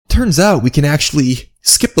turns out we can actually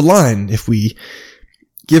skip the line if we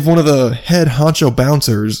give one of the head honcho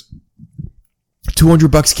bouncers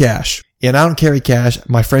 $200 cash. And I don't carry cash.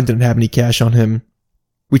 My friend didn't have any cash on him.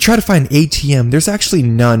 We try to find ATM. There's actually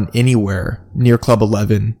none anywhere near Club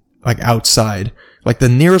 11, like outside. Like the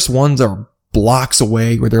nearest ones are blocks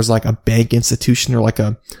away where there's like a bank institution or like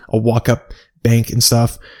a walk-up bank and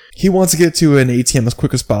stuff. He wants to get to an ATM as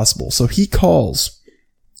quick as possible. So he calls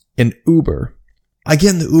an Uber. I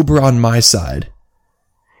get in the Uber on my side.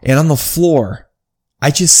 And on the floor,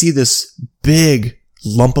 I just see this big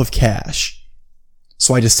lump of cash.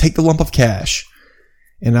 So I just take the lump of cash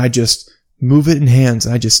and I just move it in hands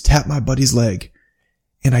and I just tap my buddy's leg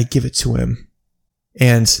and I give it to him.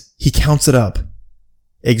 And he counts it up.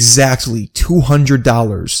 Exactly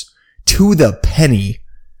 $200 to the penny.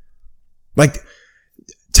 Like,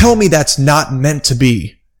 tell me that's not meant to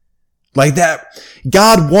be. Like that,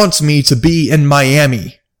 God wants me to be in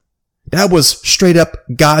Miami. That was straight up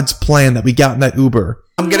God's plan that we got in that Uber.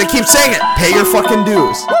 I'm gonna keep saying it. Pay your fucking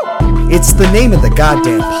dues. It's the name of the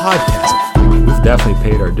goddamn podcast. We've definitely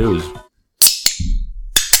paid our dues.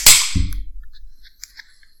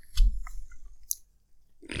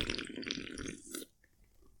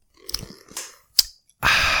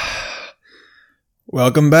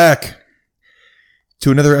 Welcome back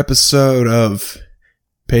to another episode of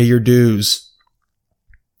Pay Your Dues.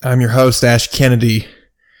 I'm your host, Ash Kennedy.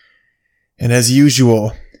 And as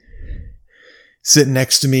usual, sitting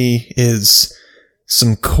next to me is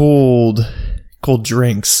some cold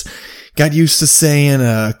drinks. Got used to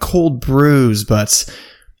saying cold brews, but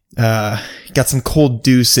got some cold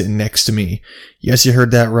dew sitting next to me. Yes, you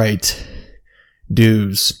heard that right.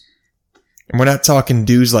 Dues. And we're not talking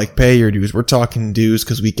dues like pay your dues. We're talking dues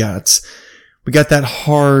because we got that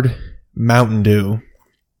hard Mountain Dew.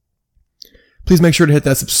 Please make sure to hit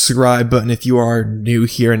that subscribe button if you are new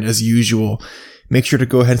here. And as usual, make sure to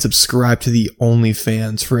go ahead and subscribe to the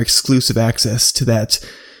OnlyFans for exclusive access to that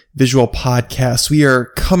visual podcast. We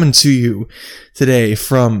are coming to you today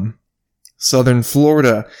from Southern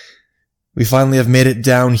Florida. We finally have made it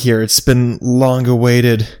down here. It's been long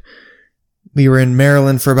awaited. We were in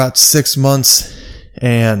Maryland for about 6 months,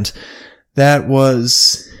 and that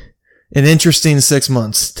was an interesting 6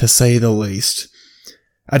 months, to say the least.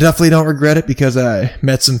 I definitely don't regret it because I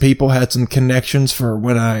met some people, had some connections for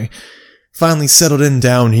when I finally settled in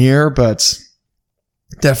down here, but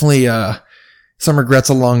definitely some regrets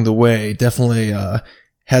along the way. Definitely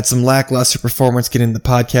had some lackluster performance getting the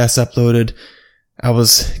podcast uploaded. I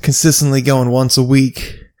was consistently going once a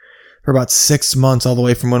week for about 6 months, all the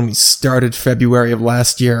way from when we started February of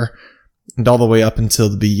last year and all the way up until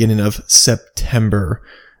the beginning of September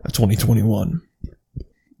of 2021.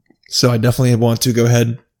 So I definitely want to go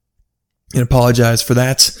ahead and apologize for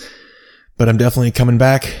that, but I'm definitely coming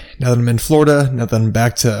back now that I'm in Florida, now that I'm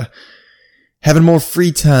back to having more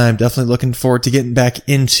free time. Definitely looking forward to getting back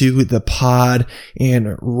into the pod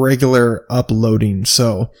and regular uploading.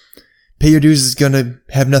 So Pay Your Dues is going to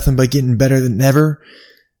have nothing but getting better than ever.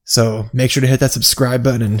 So make sure to hit that subscribe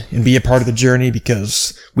button and be a part of the journey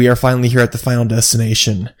because we are finally here at the final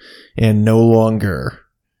destination and no longer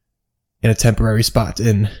in a temporary spot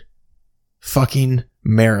in fucking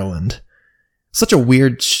Maryland. Such a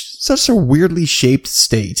weirdly shaped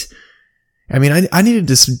state. I mean, I needed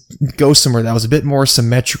to go somewhere that was a bit more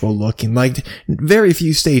symmetrical looking. Like, very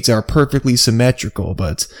few states are perfectly symmetrical,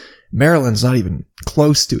 but Maryland's not even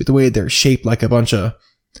close to it. The way they're shaped like a bunch of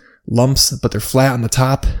lumps, but they're flat on the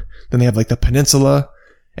top. Then they have like the peninsula.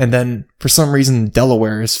 And then for some reason,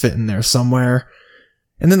 Delaware is fitting there somewhere.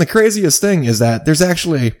 And then the craziest thing is that there's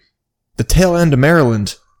actually the tail end of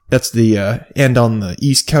Maryland. That's the end on the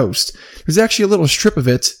East Coast. There's actually a little strip of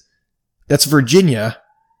it that's Virginia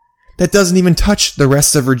that doesn't even touch the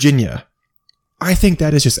rest of Virginia. I think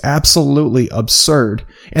that is just absolutely absurd.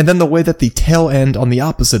 And then the way that the tail end on the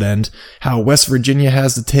opposite end, how West Virginia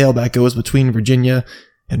has the tail that goes between Virginia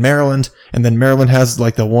and Maryland, and then Maryland has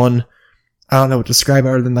like the one, I don't know what to describe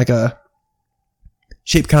other than like a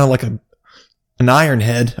shaped kind of like an iron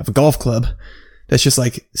head of a golf club that's just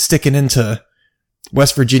like sticking into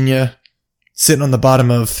West Virginia, sitting on the bottom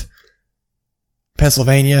of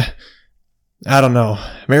Pennsylvania. I don't know.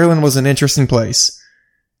 Maryland was an interesting place.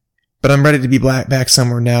 But I'm ready to be back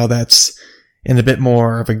somewhere now that's in a bit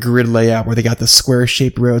more of a grid layout where they got the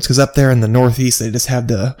square-shaped roads. Because up there in the Northeast, they just have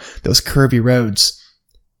those curvy roads.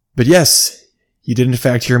 But yes, you did in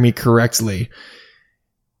fact hear me correctly.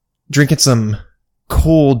 Drinking some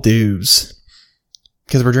cold dews.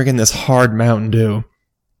 Because we're drinking this hard Mountain Dew.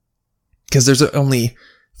 Because there's only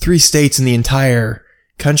 3 states in the entire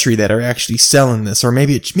country that are actually selling this. Or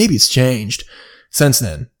maybe it's changed since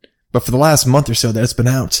then. But for the last month or so that it's been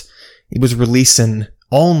out, it was released in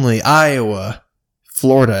only Iowa,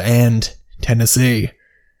 Florida, and Tennessee.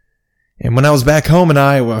 And when I was back home in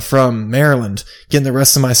Iowa from Maryland, getting the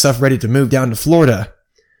rest of my stuff ready to move down to Florida,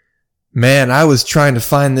 man, I was trying to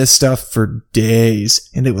find this stuff for days,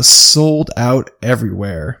 and it was sold out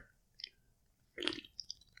everywhere.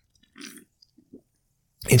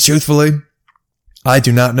 And truthfully, I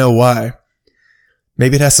do not know why.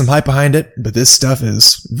 Maybe it has some hype behind it, but this stuff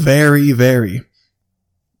is very, very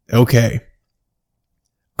okay.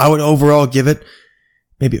 I would overall give it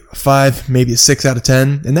maybe a 5, maybe a 6 out of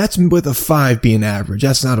 10, and that's with a 5 being average.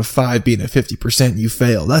 That's not a 5 being a 50% you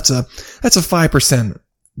fail. That's a 5%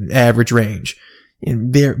 average range.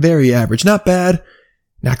 And very, very average. Not bad,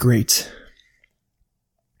 not great.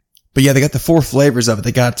 But yeah, they got the 4 flavors of it.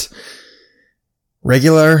 They got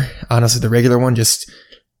regular. Honestly, the regular one just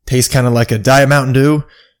tastes kind of like a Diet Mountain Dew.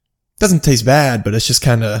 Doesn't taste bad, but it's just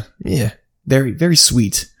kind of, very, very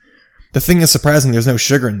sweet. The thing is surprising, there's no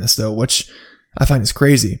sugar in this though, which I find is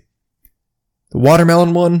crazy. The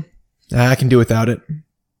watermelon one, I can do without it.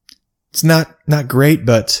 It's not great,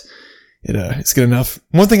 but it's good enough.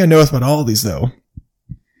 One thing I noticed about all of these though,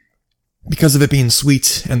 because of it being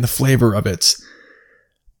sweet and the flavor of it,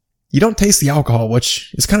 you don't taste the alcohol,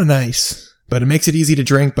 which is kind of nice, but it makes it easy to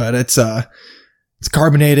drink, but it's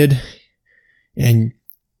carbonated, and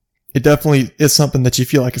it definitely is something that you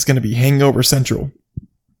feel like it's going to be hangover central.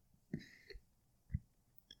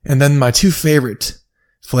 And then my 2 favorite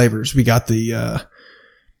flavors, we got they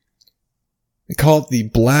call it the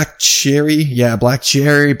black cherry. Yeah, black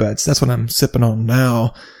cherry, but that's what I'm sipping on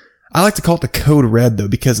now. I like to call it the Code Red though,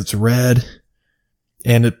 because it's red,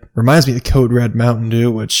 and it reminds me of Code Red Mountain Dew,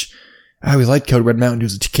 which I always liked Code Red Mountain Dew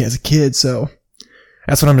as a kid, so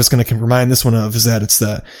that's what I'm just going to remind this one of, is that it's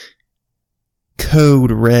the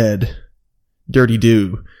Code Red Dirty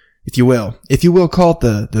Dew, if you will. If you will call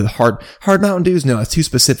it the hard Mountain Dews. No, it's too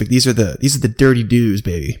specific. These are the Dirty Dews,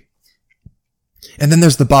 baby. And then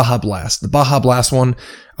there's the Baja Blast. The Baja Blast one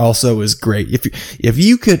also is great.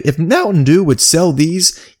 If Mountain Dew would sell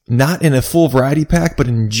these not in a full variety pack, but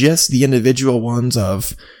in just the individual ones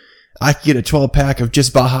of, I could get a 12 pack of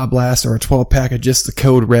just Baja Blast or a 12 pack of just the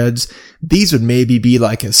Code Reds, these would maybe be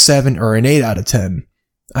like a 7 or an 8 out of 10.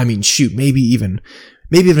 I mean, shoot, maybe even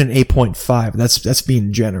an 8.5. That's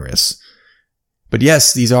being generous. But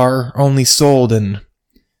yes, these are only sold in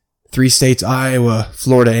 3 states, Iowa,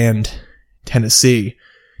 Florida, and Tennessee.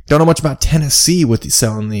 Don't know much about Tennessee with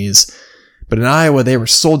selling these, but in Iowa, they were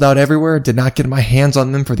sold out everywhere. Did not get my hands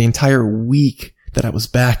on them for the entire week that I was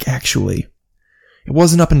back, actually. It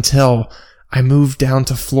wasn't up until I moved down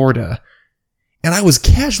to Florida, and I was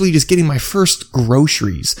casually just getting my first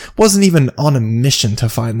groceries. Wasn't even on a mission to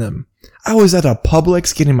find them. I was at a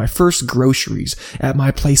Publix getting my first groceries at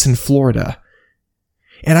my place in Florida.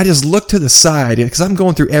 And I just looked to the side, because I'm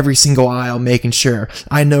going through every single aisle, making sure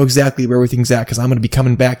I know exactly where everything's at, because I'm going to be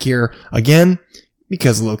coming back here again,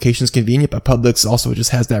 because the location's convenient, but Publix also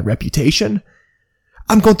just has that reputation.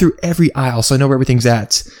 I'm going through every aisle, so I know where everything's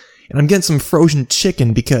at. And I'm getting some frozen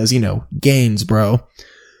chicken because, gains, bro.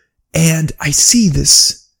 And I see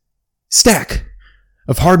this stack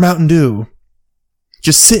of hard Mountain Dew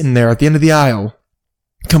just sitting there at the end of the aisle,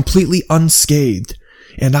 completely unscathed.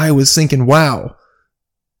 And I was thinking, wow.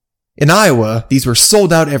 In Iowa, these were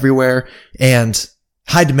sold out everywhere and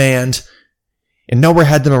high demand, and nowhere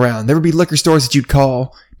had them around. There would be liquor stores that you'd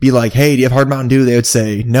call, be like, hey, do you have hard Mountain Dew? They would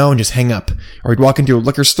say no and just hang up. Or you'd walk into a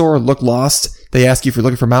liquor store, look lost. They ask you if you're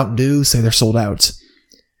looking for Mountain Dew, say they're sold out.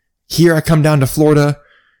 Here I come down to Florida,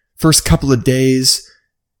 first couple of days,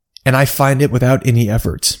 and I find it without any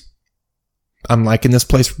effort. I'm liking this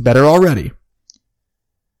place better already.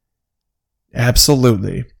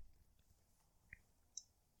 Absolutely.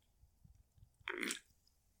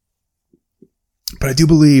 But I do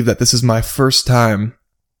believe that this is my first time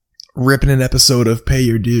ripping an episode of Pay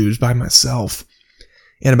Your Dues by myself.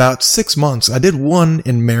 In about 6 months, I did one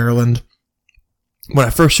in Maryland when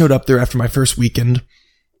I first showed up there after my first weekend.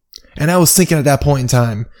 And I was thinking at that point in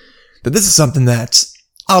time that this is something that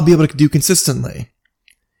I'll be able to do consistently.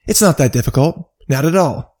 It's not that difficult. Not at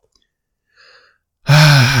all.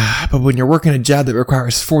 But when you're working a job that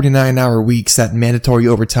requires 49-hour weeks, that mandatory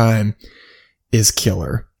overtime is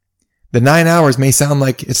killer. The 9 hours may sound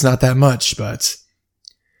like it's not that much, but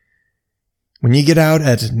when you get out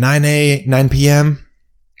at 9 p.m.,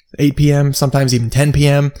 8 p.m., sometimes even 10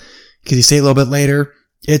 p.m., because you stay a little bit later,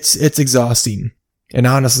 it's exhausting. And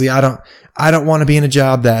honestly, I don't want to be in a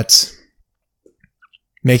job that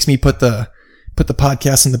makes me put the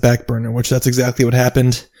podcast in the back burner, which that's exactly what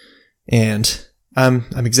happened. And I'm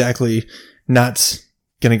exactly not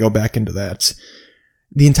going to go back into that.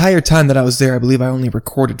 The entire time that I was there, I believe I only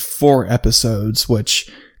recorded 4 episodes, which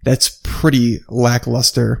that's pretty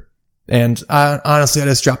lackluster. And honestly, I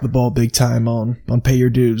just dropped the ball big time on Pay Your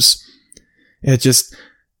Dues. It just,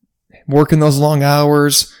 working those long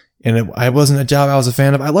hours, and it wasn't a job I was a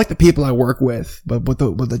fan of. I like the people I work with, but what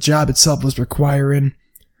the job itself was requiring,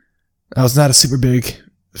 I was not a super big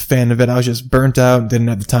fan of it. I was just burnt out and didn't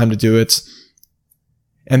have the time to do it.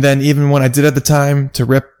 And then even when I did have the time to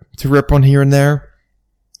rip one here and there,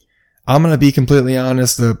 I'm going to be completely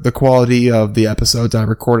honest, the quality of the episodes I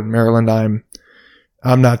recorded in Maryland,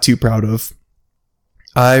 I'm not too proud of.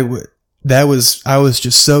 I was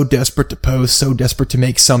just so desperate to post, so desperate to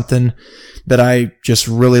make something that I just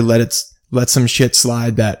really let some shit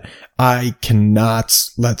slide that I cannot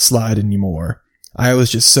let slide anymore. I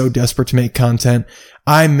was just so desperate to make content.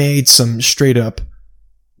 I made some straight up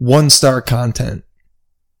 1-star content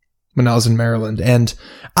when I was in Maryland, and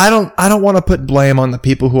I don't want to put blame on the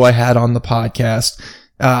people who I had on the podcast.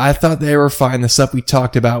 I thought they were fine. The stuff we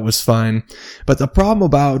talked about was fine, but the problem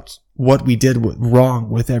about what we did wrong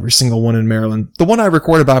with every single one in Maryland, the one I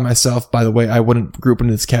recorded by myself, by the way, I wouldn't group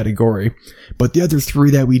into this category, but the other 3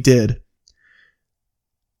 that we did,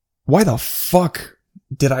 why the fuck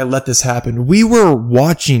did I let this happen? We were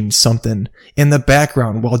watching something in the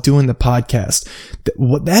background while doing the podcast.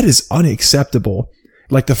 That is unacceptable.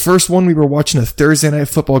 Like the first one, we were watching a Thursday night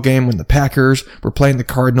football game when the Packers were playing the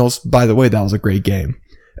Cardinals. By the way, that was a great game.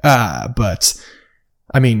 But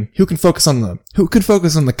I mean, who can focus on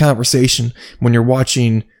the conversation when you're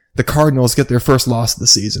watching the Cardinals get their first loss of the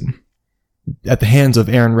season at the hands of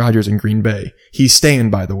Aaron Rodgers in Green Bay? He's staying,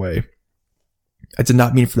 by the way. I did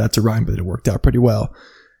not mean for that to rhyme, but it worked out pretty well.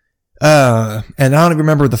 And I don't even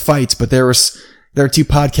remember the fights, but there are 2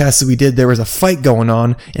 podcasts that we did. There was a fight going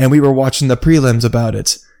on, and we were watching the prelims about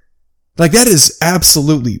it. Like, that is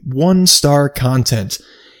absolutely 1-star content.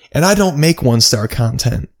 And I don't make 1-star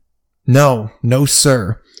content. No,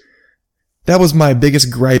 sir. That was my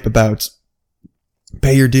biggest gripe about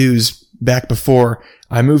Pay Your Dues back before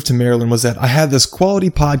I moved to Maryland, was that I had this quality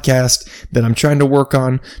podcast that I'm trying to work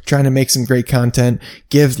on, trying to make some great content,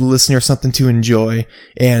 give the listener something to enjoy.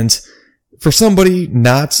 And for somebody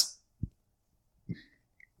not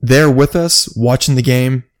there with us watching the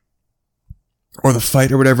game or the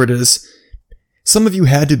fight or whatever it is, some of you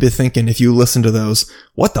had to be thinking, if you listen to those,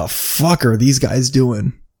 what the fuck are these guys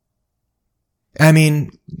doing? I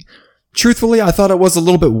mean, truthfully, I thought it was a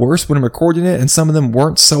little bit worse when recording it, and some of them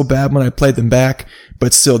weren't so bad when I played them back,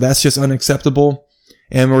 but still, that's just unacceptable,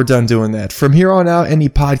 and we're done doing that. From here on out, any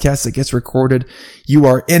podcast that gets recorded, you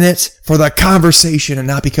are in it for the conversation and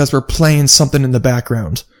not because we're playing something in the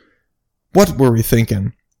background. What were we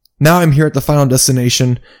thinking? Now I'm here at the final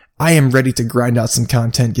destination. I am ready to grind out some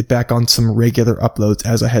content, get back on some regular uploads,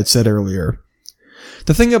 as I had said earlier.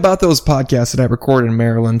 The thing about those podcasts that I recorded in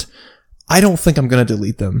Maryland, I don't think I'm going to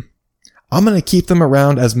delete them. I'm going to keep them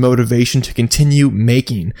around as motivation to continue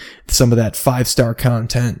making some of that 5-star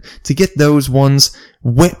content, to get those ones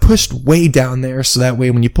pushed way down there, so that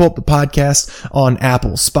way when you pull up the podcast on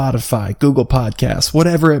Apple, Spotify, Google Podcasts,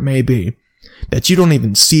 whatever it may be, that you don't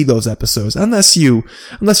even see those episodes unless you're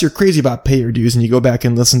crazy about Pay Your Dues and you go back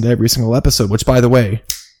and listen to every single episode, which, by the way,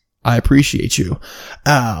 I appreciate you.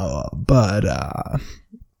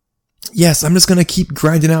 Yes, I'm just going to keep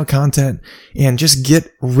grinding out content and just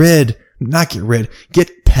get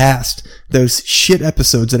past those shit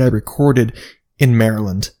episodes that I recorded in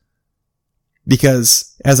Maryland.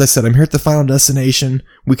 Because, as I said, I'm here at the final destination.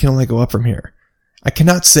 We can only go up from here. I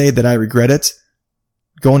cannot say that I regret it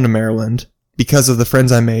going to Maryland because of the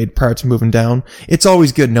friends I made prior to moving down. It's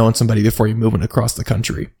always good knowing somebody before you're moving across the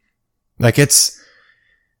country. Like, it's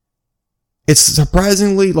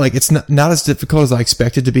surprisingly, like, it's not as difficult as I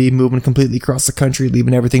expected to be, moving completely across the country,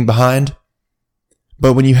 leaving everything behind.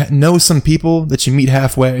 But when you know some people that you meet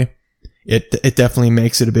halfway, it definitely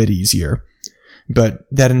makes it a bit easier. But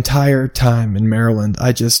that entire time in Maryland,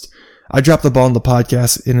 I dropped the ball on the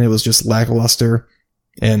podcast, and it was just lackluster.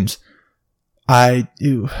 And I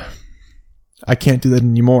can't do that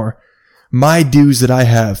anymore. My dues that I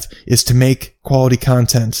have is to make quality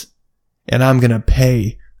content, and I'm gonna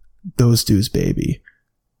pay those dues, baby.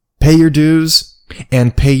 Pay your dues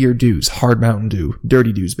and pay your dues. Hard Mountain Dew.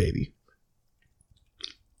 Dirty dues, baby.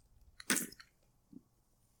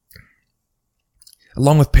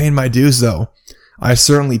 Along with paying my dues, though, I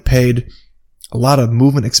certainly paid a lot of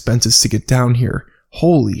movement expenses to get down here.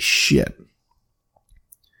 Holy shit.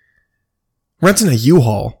 Renting a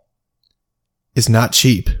U-Haul is not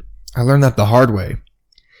cheap. I learned that the hard way.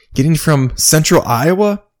 Getting from central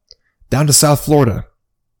Iowa down to South Florida,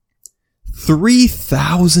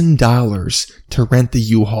 $3,000 to rent the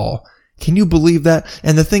U-Haul. Can you believe that?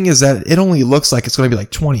 And the thing is that it only looks like it's going to be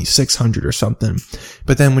like $2,600 or something.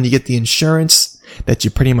 But then when you get the insurance that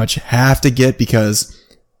you pretty much have to get because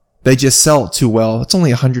they just sell it too well, it's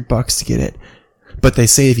only $100 to get it. But they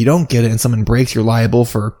say if you don't get it and someone breaks, you're liable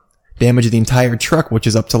for damage of the entire truck, which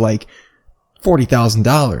is up to like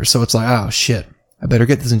 $40,000. So it's like, oh shit, I better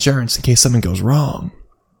get this insurance in case something goes wrong.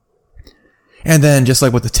 And then just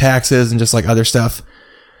like with the taxes and just like other stuff,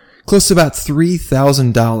 close to about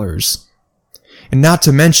 $3,000. And not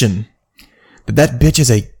to mention that bitch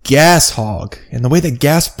is a gas hog. And the way that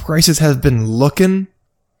gas prices have been looking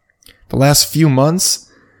the last few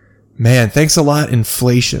months, man, thanks a lot,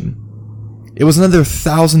 inflation. It was another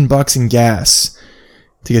 $1,000 in gas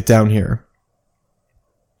to get down here.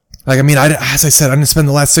 Like, I mean, as I said, I didn't spend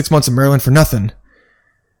the last 6 months in Maryland for nothing.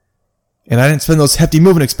 And I didn't spend those hefty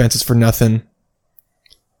moving expenses for nothing.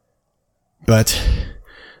 But,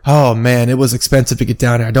 oh man, it was expensive to get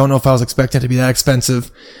down here. I don't know if I was expecting it to be that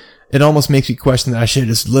expensive. It almost makes me question that I should have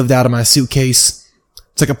just lived out of my suitcase,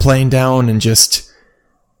 took a plane down, and just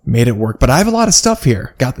made it work. But I have a lot of stuff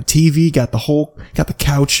here. Got the TV, got the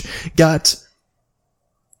couch, got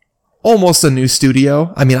almost a new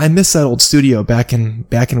studio. I mean, I miss that old studio back in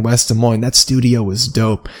West Des Moines. That studio was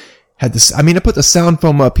dope. Had this, I mean, I put the sound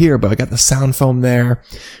foam up here, but I got the sound foam there.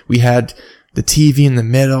 We had the TV in the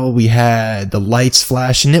middle. We had the lights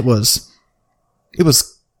flashing. It was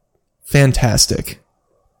fantastic.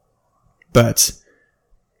 But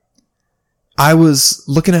I was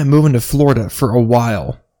looking at moving to Florida for a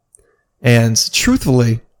while. And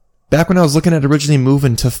truthfully, back when I was looking at originally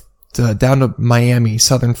moving down to Miami,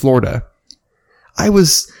 Southern Florida, I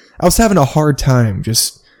was having a hard time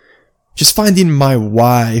just finding my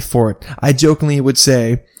why for it. I jokingly would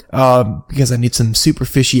say, because I need some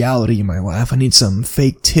superficiality in my life. I need some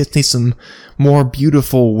fake tits, need some more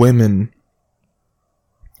beautiful women.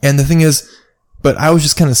 And the thing is, but I was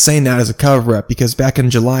just kind of saying that as a cover up because back in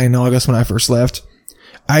July and August when I first left,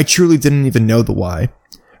 I truly didn't even know the why.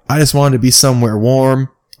 I just wanted to be somewhere warm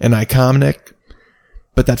and iconic.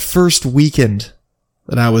 But that first weekend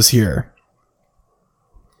that I was here,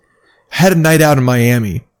 had a night out in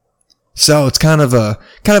Miami. So it's kind of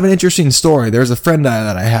an interesting story. There's a friend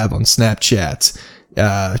that I have on Snapchat.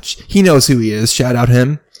 He knows who he is. Shout out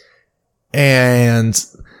him. And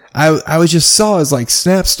I was just saw his like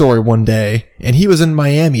Snap story one day and he was in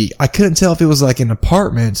Miami. I couldn't tell if it was like an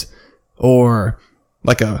apartment or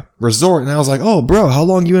like a resort. And I was like, oh bro, how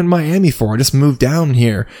long you in Miami for? I just moved down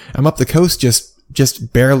here. I'm up the coast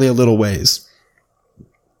just barely a little ways.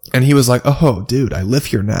 And he was like, oh dude, I live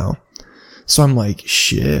here now. So I'm like,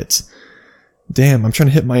 shit. Damn, I'm trying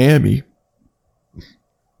to hit Miami.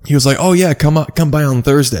 He was like, oh yeah, come by on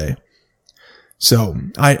Thursday. So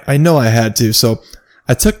I know I had to. So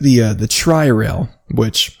I took the Tri-Rail,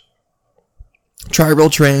 which Tri-Rail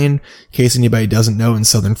train, in case anybody doesn't know, in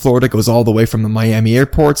Southern Florida, goes all the way from the Miami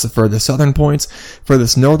airports, the furthest southern points.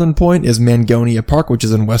 Furthest northern point is Mangonia Park, which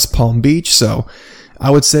is in West Palm Beach. So I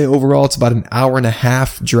would say overall it's about an hour and a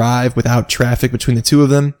half drive without traffic between the two of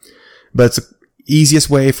them. But it's the easiest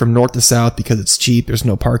way from north to south because it's cheap. There's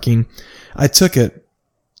no parking. I took it,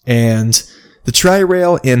 and the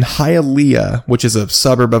Tri-Rail in Hialeah, which is a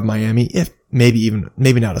suburb of Miami,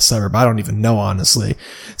 maybe not a suburb, I don't even know honestly.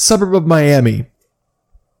 Suburb of Miami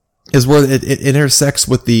is where it intersects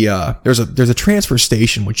with the there's a transfer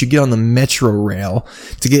station which you get on the Metro Rail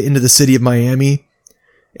to get into the city of Miami.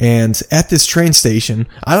 And at this train station,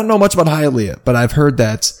 I don't know much about Hialeah, but I've heard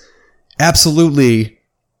that absolutely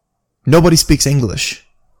nobody speaks English.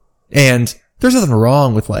 And there's nothing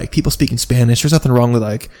wrong with like people speaking Spanish. There's nothing wrong with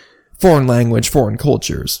like foreign language, foreign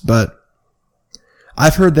cultures, but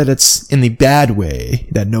I've heard that it's in the bad way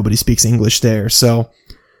that nobody speaks English there. So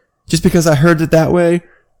just because I heard it that way,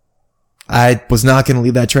 I was not going to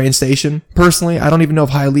leave that train station. Personally, I don't even know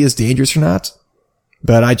if Hialeah is dangerous or not,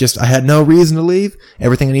 but I had no reason to leave.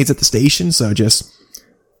 Everything I need is at the station. So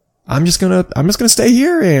I'm just going to stay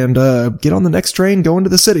here and, get on the next train going to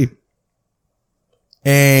the city.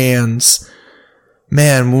 And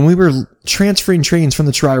man, when we were transferring trains from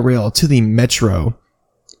the Tri-Rail to the Metro,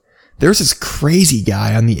 there's this crazy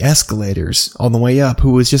guy on the escalators on the way up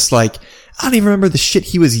who was just like, I don't even remember the shit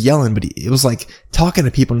he was yelling, but it was like talking to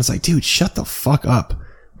people, and it's like, dude, shut the fuck up.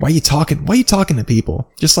 Why are you talking to people?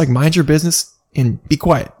 Just like mind your business and be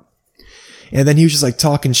quiet. And then he was just like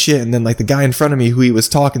talking shit, and then like the guy in front of me who he was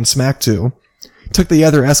talking smack to took the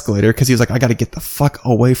other escalator because he was like, I gotta get the fuck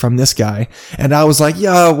away from this guy. And I was like,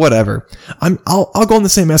 yeah, whatever. I'll go on the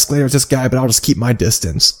same escalator as this guy, but I'll just keep my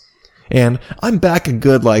distance. And I'm back a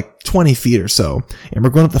good 20 feet or so. And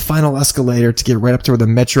we're going up the final escalator to get right up to where the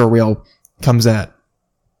Metro rail comes at.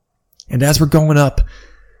 And as we're going up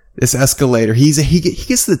this escalator, he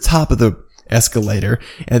gets to the top of the escalator,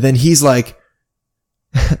 and then he's like,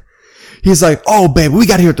 oh, baby, we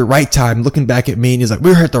got here at the right time. Looking back at me, and he's like,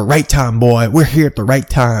 we're here at the right time, boy. We're here at the right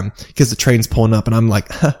time. Because the train's pulling up, and I'm like,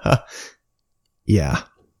 yeah.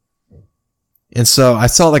 And so I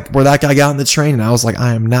saw where that guy got on the train, and I was like,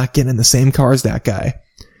 I am not getting in the same car as that guy.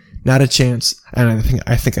 Not a chance. And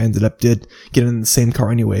I think I ended up getting in the same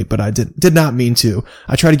car anyway, but I did not mean to.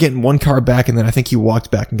 I tried to get in one car back, and then I think he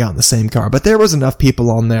walked back and got in the same car. But there was enough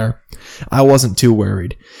people on there. I wasn't too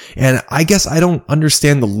worried. And I guess I don't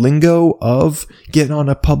understand the lingo of getting on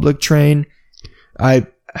a public train. I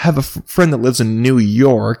have a friend that lives in New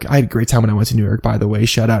York. I had a great time when I went to New York, by the way.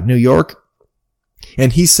 Shout out New York.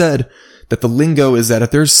 And he said that the lingo is that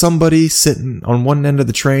if there's somebody sitting on one end of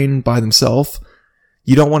the train by themselves,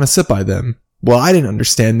 you don't want to sit by them. Well, I didn't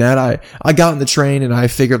understand that. I got on the train and I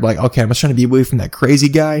figured okay, I'm just trying to be away from that crazy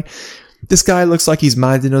guy. This guy looks like he's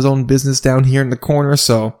minding his own business down here in the corner,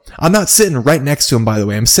 so I'm not sitting right next to him, by the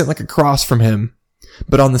way. I'm sitting across from him,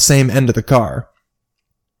 but on the same end of the car.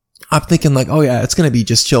 I'm thinking oh yeah, it's going to be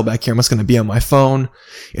just chill back here. I'm just going to be on my phone.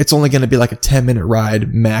 It's only going to be a 10-minute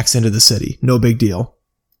ride max into the city. No big deal.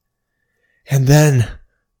 And then,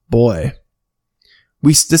 boy,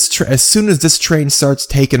 as soon as this train starts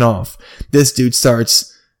taking off, this dude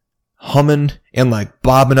starts humming and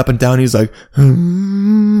bobbing up and down. He's like,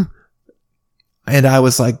 and I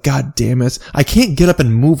was like, God damn it. I can't get up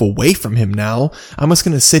and move away from him now. I'm just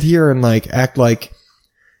going to sit here and act like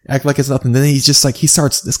it's nothing. Then he's just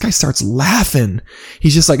this guy starts laughing.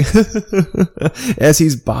 He's just as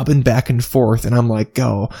he's bobbing back and forth. And I'm like,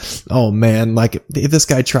 oh man, if this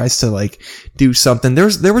guy tries to do something,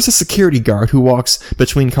 there was a security guard who walks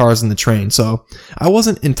between cars and the train. So I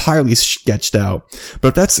wasn't entirely sketched out, but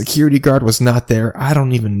if that security guard was not there, I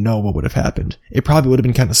don't even know what would have happened. It probably would have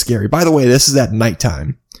been kind of scary. By the way, this is at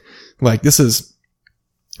nighttime. This is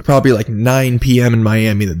probably 9 p.m. in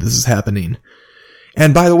Miami that this is happening.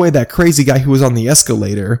 And by the way, that crazy guy who was on the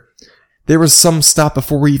escalator, there was some stop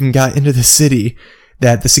before we even got into the city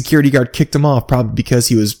that the security guard kicked him off, probably because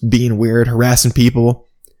he was being weird, harassing people.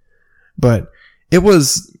 But it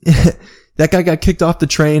was, that guy got kicked off the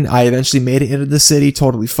train. I eventually made it into the city,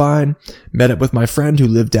 totally fine. Met up with my friend who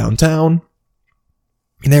lived downtown,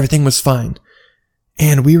 and everything was fine.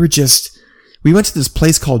 And we went to this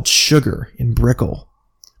place called Sugar in Brickell,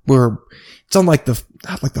 where it's on the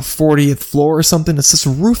 40th floor or something. It's this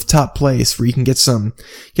rooftop place where you can get some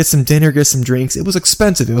dinner, get some drinks. It was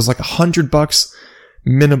expensive. It was $100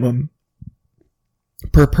 minimum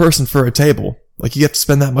per person for a table. You have to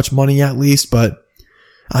spend that much money at least, but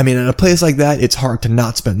I mean, in a place like that, it's hard to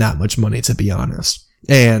not spend that much money, to be honest.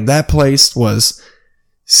 And that place was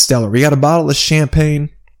stellar. We got a bottle of champagne,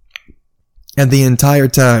 and the entire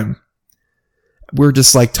time, we're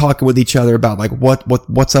just talking with each other about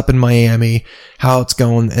what's up in Miami, how it's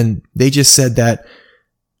going. And they just said that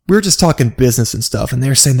we were just talking business and stuff. And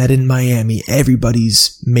they're saying that in Miami,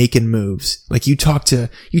 everybody's making moves. You talk to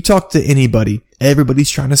anybody, everybody's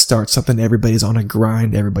trying to start something. Everybody's on a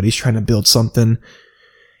grind. Everybody's trying to build something.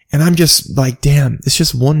 And I'm just damn, it's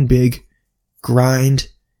just one big grind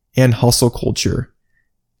and hustle culture.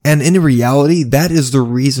 And in reality, that is the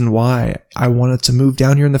reason why I wanted to move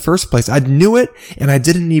down here in the first place. I knew it, and I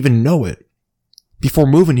didn't even know it before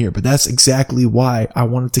moving here, but that's exactly why I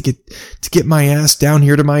wanted to get my ass down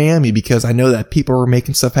here to Miami, because I know that people are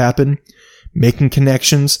making stuff happen, making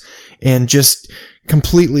connections, and just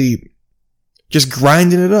completely just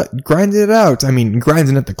grinding it out. I mean,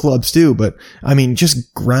 grinding at the clubs too, but I mean,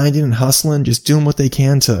 just grinding and hustling, just doing what they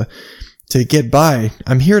can to get by.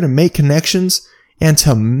 I'm here to make connections and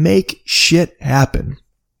to make shit happen.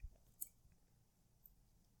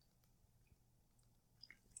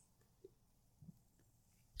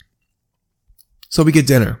 So we get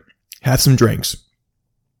dinner, have some drinks.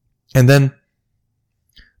 But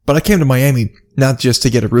I came to Miami not just to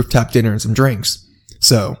get a rooftop dinner and some drinks.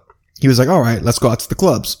 So he was like, all right, let's go out to the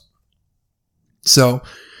clubs. So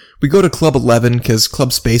we go to Club 11 because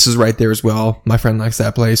Club Space is right there as well. My friend likes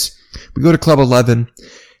that place. We go to Club 11.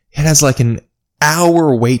 It has an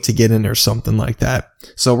hour wait to get in or something like that.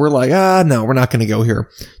 So we're like, no, we're not going to go here.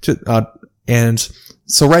 And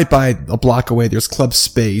so right by a block away, there's Club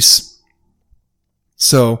Space.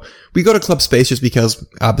 So we go to Club Space just because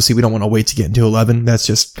obviously we don't want to wait to get into 11. That's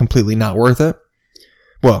just completely not worth it.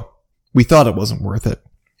 Well, we thought it wasn't worth it,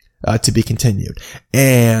 to be continued.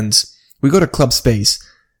 And we go to Club Space,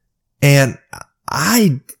 and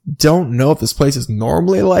I don't know if this place is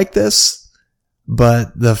normally like this,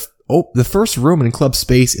 but the first room in Club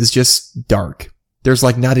Space is just dark. There's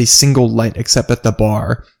like not a single light except at the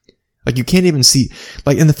bar. Like you can't even see,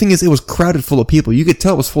 like, and the thing is, it was crowded full of people. You could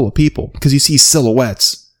tell it was full of people because you see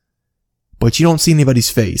silhouettes, but you don't see anybody's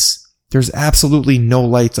face. There's absolutely no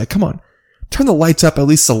lights. Like, come on, turn the lights up at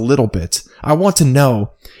least a little bit. I want to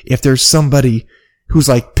know if there's somebody who's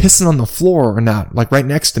like pissing on the floor or not, like right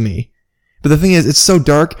next to me. But the thing is, it's so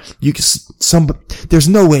dark, there's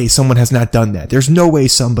no way someone has not done that. There's no way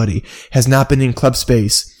somebody has not been in Club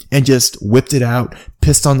Space and just whipped it out,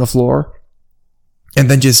 pissed on the floor, and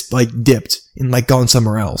then just like dipped and like gone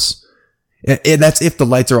somewhere else. And that's if the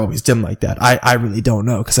lights are always dim like that. I really don't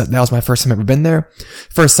know, because that was my first time ever been there.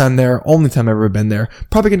 First time there, only time I've ever been there.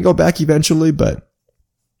 Probably gonna go back eventually, but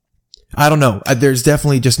I don't know. There's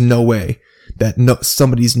definitely just no way that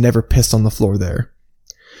somebody's never pissed on the floor there.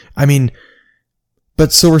 I mean,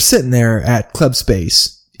 but so we're sitting there at Club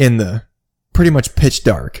Space in the pretty much pitch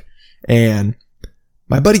dark, and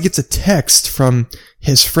my buddy gets a text from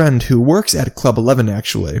his friend who works at Club 11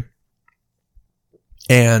 actually.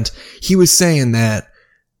 And he was saying that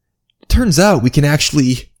it turns out we can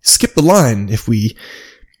actually skip the line if we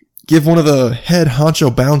give one of the head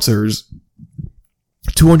honcho bouncers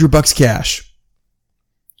 $200 cash.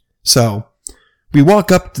 So we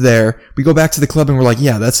walk up there, we go back to the club, and we're like,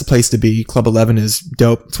 yeah, that's the place to be. Club 11 is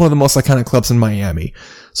dope. It's one of the most iconic clubs in Miami.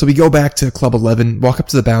 So we go back to Club 11, walk up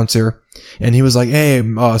to the bouncer, and he was like, hey,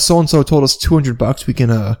 so-and-so told us $200 we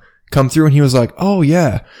can, come through. And he was like, oh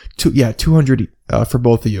yeah, 200, for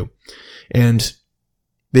both of you. And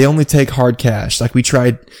they only take hard cash. Like we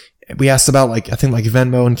asked about like, I think like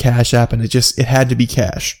Venmo and Cash App, and it had to be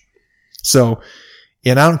cash. So,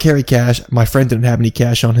 and I don't carry cash. My friend didn't have any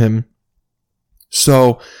cash on him.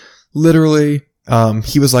 So literally,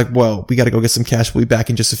 he was like, well, we got to go get some cash. We'll be back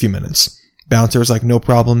in just a few minutes. Bouncer was like, no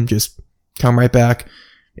problem. Just come right back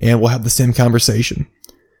and we'll have the same conversation.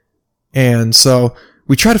 And so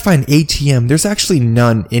we try to find ATM. There's actually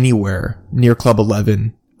none anywhere near Club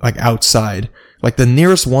 11, like outside. Like the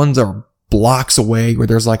nearest ones are blocks away where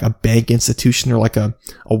there's like a bank institution or like a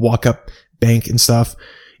walk-up bank and stuff.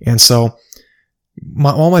 And so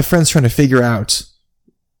all my friends trying to figure out,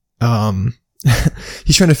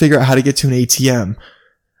 he's trying to figure out how to get to an ATM.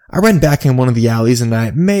 I ran back in one of the alleys, and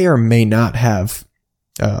I may or may not have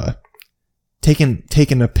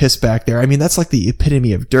taken a piss back there. I mean, that's like the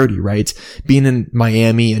epitome of dirty, right? Being in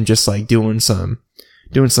Miami and just like doing some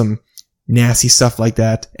nasty stuff like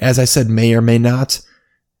that. As I said, may or may not,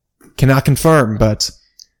 cannot confirm, but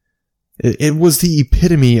it was the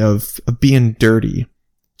epitome of being dirty.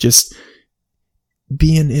 Just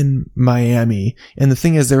being in Miami. And the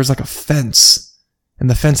thing is, there was like a fence, and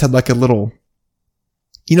the fence had like a little,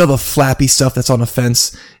 you know, the flappy stuff that's on a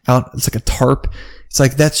fence out. It's like a tarp. It's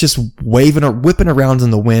like that's just waving or whipping around in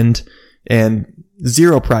the wind, and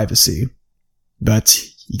zero privacy. But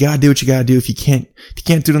you gotta do what you gotta do. If you can't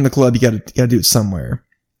do it in the club, you gotta do it somewhere.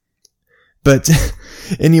 But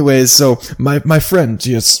anyways, so my friend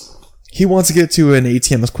he wants to get to an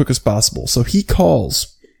ATM as quick as possible. So he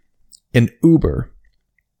calls an Uber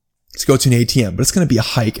to go to an ATM, but it's going to be a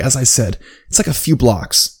hike. As I said, it's like a few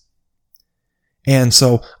blocks. And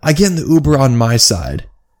so I get in the Uber on my side,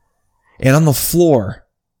 and on the floor,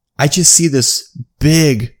 I just see this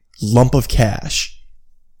big lump of cash.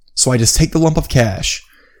 So I just take the lump of cash,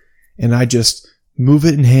 and I just move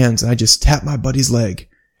it in hands, and I just tap my buddy's leg,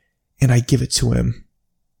 and I give it to him.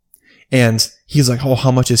 And he's like, oh,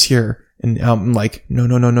 how much is here? And I'm like,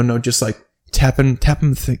 no, just like tapping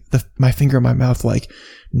my finger in my mouth, like,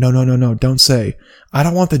 no, don't say. I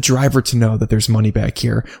don't want the driver to know that there's money back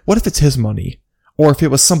here. What if it's his money? Or if it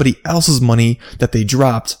was somebody else's money that they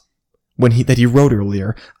dropped that he wrote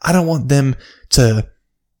earlier. I don't want them to,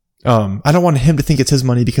 I don't want him to think it's his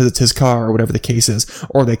money because it's his car or whatever the case is.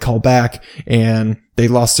 Or they call back and they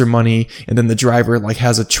lost their money, and then the driver like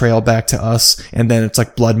has a trail back to us, and then it's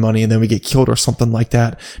like blood money, and then we get killed or something like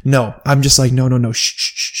that. No, I'm just like, no,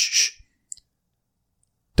 shh.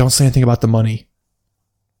 Don't say anything about the money.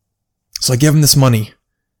 So I give him this money.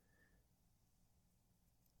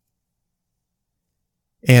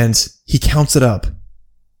 And he counts it up.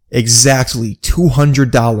 Exactly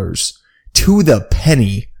 $200 to the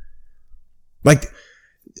penny. Like,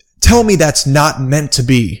 tell me that's not meant to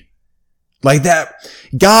be. Like that,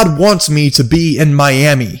 God wants me to be in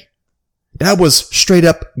Miami. That was straight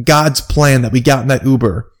up God's plan that we got in that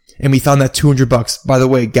Uber. And we found that $200. By the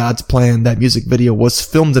way, God's Plan, that music video was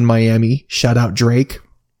filmed in Miami. Shout out Drake.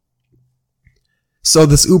 So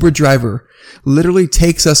this Uber driver literally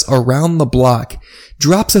takes us around the block,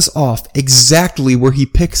 drops us off exactly where he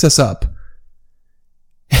picks us up,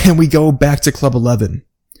 and we go back to Club 11.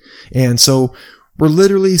 And so we're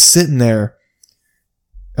literally sitting there,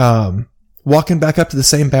 walking back up to the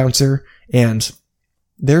same bouncer, and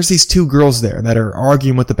there's these two girls there that are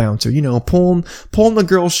arguing with the bouncer, you know, pulling the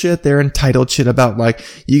girl shit, their entitled shit about like,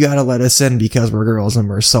 you gotta let us in because we're girls and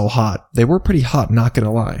we're so hot. They were pretty hot, not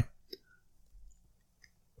gonna lie.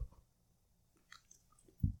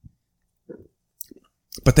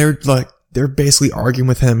 But they're basically arguing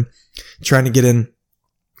with him, trying to get in.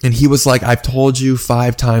 And he was like, I've told you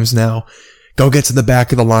 5 times now, go get to the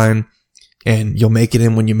back of the line and you'll make it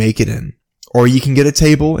in when you make it in. Or you can get a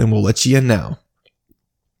table and we'll let you in now.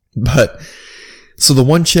 But, so the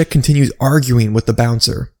one chick continues arguing with the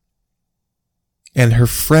bouncer. And her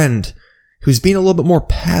friend, who's being a little bit more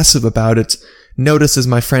passive about it, notices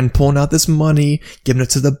my friend pulling out this money, giving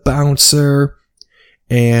it to the bouncer.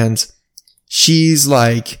 And she's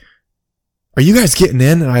like, are you guys getting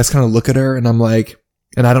in? And I just kind of look at her and I'm like,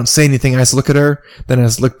 and I don't say anything. I just look at her, then I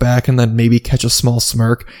just look back and then maybe catch a small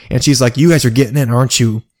smirk. And she's like, you guys are getting in, aren't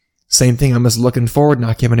you? Same thing. I'm just looking forward,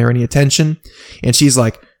 not giving her any attention. And she's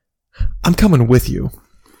like, I'm coming with you.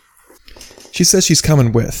 She says she's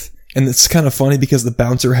coming with. And it's kind of funny because the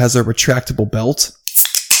bouncer has a retractable belt.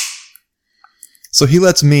 So he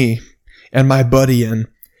lets me and my buddy in.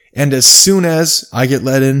 And as soon as I get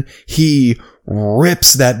let in, he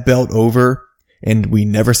rips that belt over. And we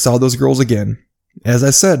never saw those girls again. As I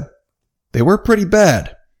said, they were pretty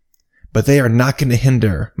bad. But they are not going to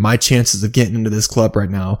hinder my chances of getting into this club right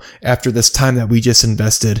now after this time that we just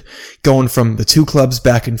invested, going from the 2 clubs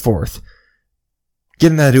back and forth.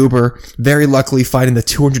 Getting that Uber, very luckily finding the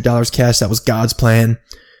 $200 cash that was God's plan.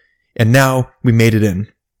 And now we made it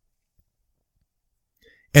in.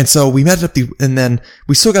 And so we met up, and then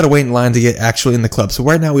we still got to wait in line to get actually in the club. So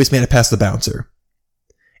right now we just made it past the bouncer.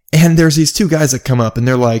 And there's these 2 guys that come up and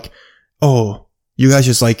they're like, oh, you guys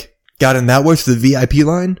just like got in that way to the VIP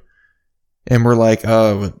line? And we're like,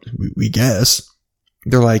 we guess.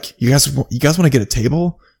 They're like, you guys want to get a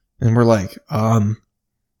table? And we're like,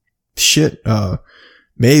 shit,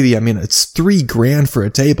 maybe. I mean, it's $3,000 for a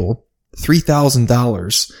table,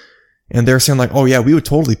 $3,000. And they're saying like, oh yeah, we would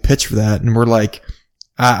totally pitch for that. And we're like,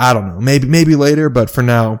 I don't know, maybe later, but for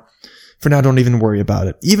now, don't even worry about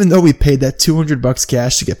it. Even though we paid that $200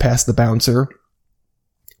 cash to get past the bouncer,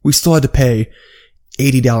 we still had to pay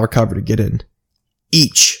 $80 cover to get in.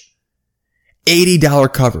 Each.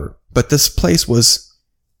 $80 cover. But this place was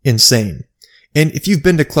insane. And if you've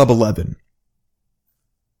been to Club 11,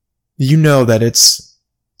 you know that it's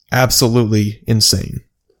absolutely insane.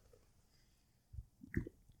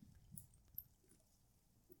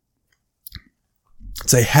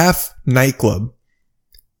 It's a half nightclub,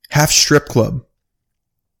 half strip club.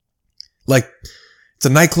 Like, it's a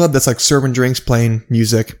nightclub that's like serving drinks, playing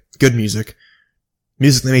music, good music.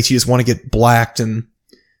 Music that makes you just want to get blacked and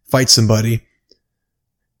fight somebody.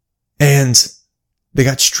 And they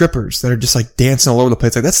got strippers that are just like dancing all over the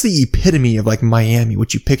place. Like, that's the epitome of like Miami,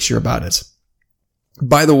 what you picture about it.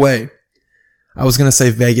 By the way, I was going to say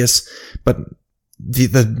Vegas, but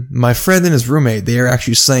my friend and his roommate, they are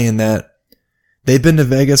actually saying that they've been to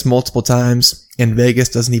Vegas multiple times, and Vegas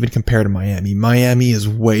doesn't even compare to Miami. Miami is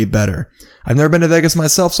way better. I've never been to Vegas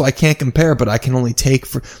myself, so I can't compare, but I can only take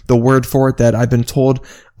for the word for it that I've been told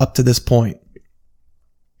up to this point.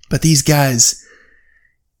 But these guys,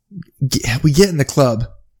 we get in the club,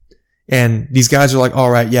 and these guys are like, all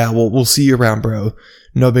right, yeah, we'll see you around, bro.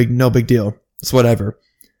 No big deal. It's whatever.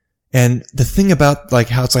 And the thing about like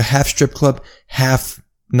how it's a half strip club, half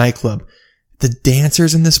nightclub, the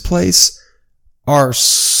dancers in this place are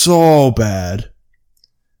so bad.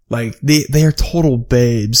 Like, they are total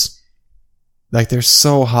babes. Like, they're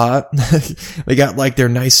so hot. They got like their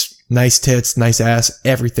nice tits, nice ass,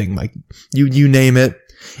 everything. Like, you name it.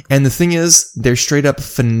 And the thing is, they're straight up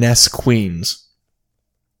finesse queens.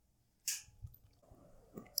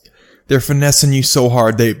 They're finessing you so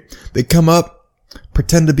hard. They come up,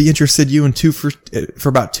 pretend to be interested in you for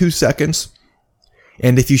about 2 seconds.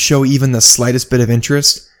 And if you show even the slightest bit of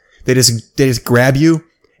interest, they just grab you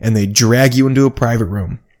and they drag you into a private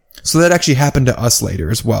room. So that actually happened to us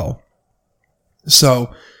later as well.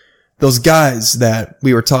 So those guys that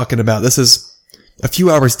we were talking about, this is a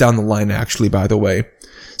few hours down the line actually, by the way.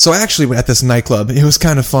 So actually at this nightclub, it was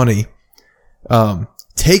kind of funny.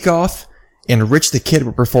 Takeoff and Rich the Kid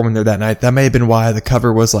were performing there that night. That may have been why the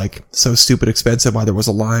cover was like so stupid expensive, why there was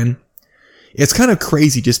a line. It's kind of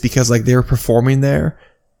crazy just because like they were performing there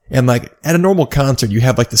And like at a normal concert, you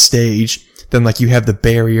have like the stage, then like you have the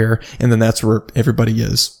barrier, and then that's where everybody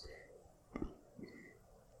is.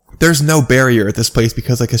 There's no barrier at this place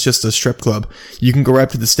because like it's just a strip club. You can go right up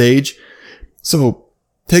to the stage. So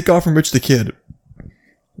Takeoff and Rich the Kid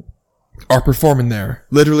are performing there,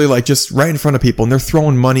 literally like just right in front of people, and they're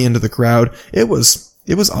throwing money into the crowd. It was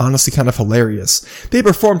honestly kind of hilarious. They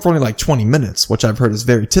performed for only like 20 minutes, which I've heard is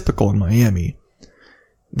very typical in Miami.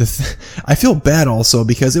 I feel bad also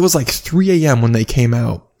because it was like 3 a.m. when they came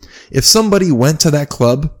out. If somebody went to that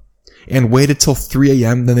club and waited till 3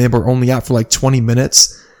 a.m., then they were only out for like 20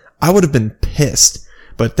 minutes, I would have been pissed.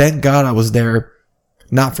 But thank God I was there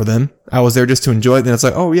not for them. I was there just to enjoy it. And it's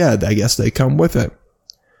like, oh yeah, I guess they come with it.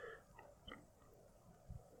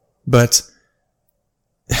 But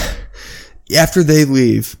after they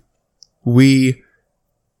leave, we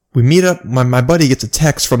meet up. My buddy gets a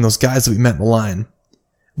text from those guys that we met in the line.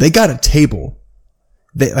 They got a table.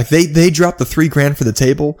 They dropped the $3,000 for the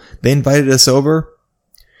table. They invited us over.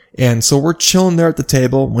 And so we're chilling there at the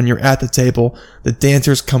table. When you're at the table, the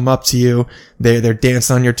dancers come up to you. They're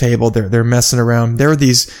dancing on your table. They're messing around. There are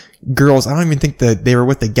these girls. I don't even think that they were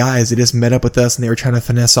with the guys. They just met up with us and they were trying to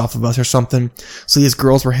finesse off of us or something. So these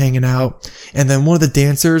girls were hanging out. And then one of the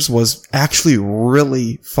dancers was actually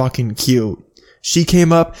really fucking cute. She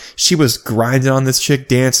came up, she was grinding on this chick,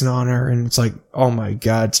 dancing on her, and it's like, oh my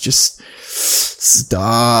God, it's just,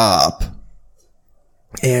 stop.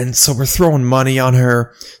 And so we're throwing money on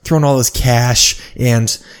her, throwing all this cash,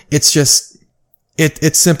 and it's just,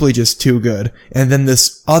 it's simply just too good. And then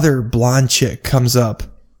this other blonde chick comes up,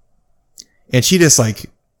 and she just like,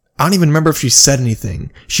 I don't even remember if she said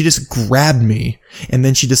anything. She just grabbed me, and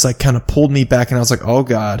then she just like kind of pulled me back, and I was like, oh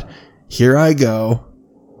God, here I go.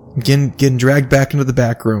 Getting dragged back into the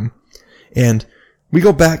back room, and we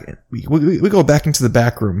go back into the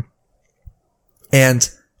back room, and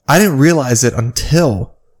I didn't realize it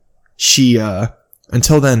until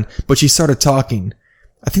then, but she started talking.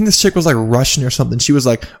 I think this chick was like Russian or something. She was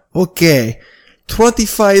like, okay,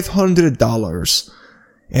 $2,500,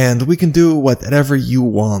 and we can do whatever you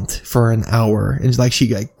want for an hour. And like,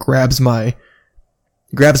 she like grabs my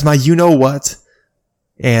you know what,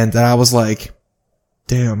 and I was like,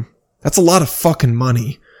 damn, that's a lot of fucking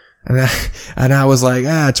money. And I was like,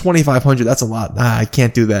 2,500, that's a lot. I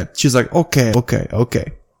can't do that. She's like, okay.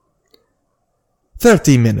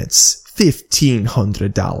 30 minutes,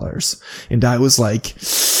 $1,500. And I was like,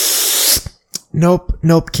 nope,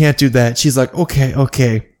 can't do that. She's like,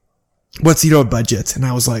 okay. What's your budget? And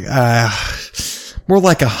I was like, more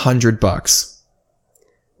like $100.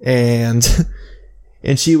 And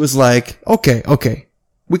she was like, okay.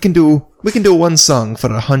 We can do one song for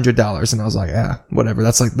 $100. And I was like, whatever.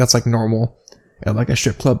 That's like normal at like a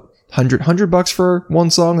strip club. $100 for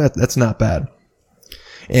one song. That's not bad.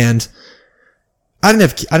 And I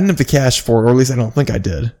didn't have the cash for it, or at least I don't think I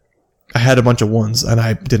did. I had a bunch of ones and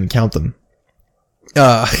I didn't count them.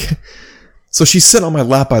 So she's sitting on my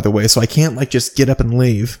lap, by the way, so I can't like just get up and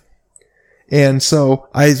leave. And so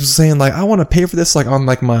I was saying like, I want to pay for this like on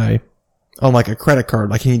like a credit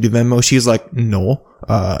card. Like, can you do Venmo? She's like, no,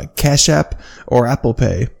 Cash App or Apple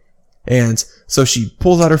Pay. And so she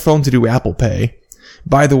pulls out her phone to do Apple Pay.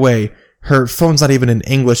 By the way, her phone's not even in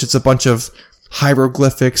English. It's a bunch of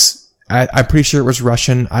hieroglyphics. I'm pretty sure it was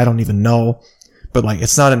Russian. I don't even know, but like,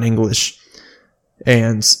 it's not in English.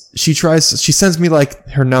 And she sends me like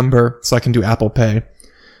her number so I can do Apple Pay.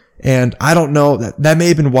 And I don't know, that may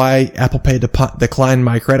have been why Apple Pay declined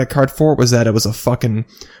my credit card for it, was that it was a fucking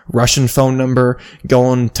Russian phone number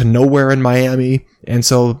going to nowhere in Miami. And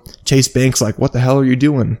so Chase Bank's like, what the hell are you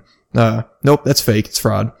doing? Nope, that's fake. It's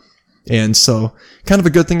fraud. And so kind of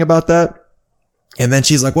a good thing about that. And then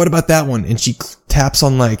she's like, what about that one? And she taps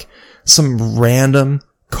on like some random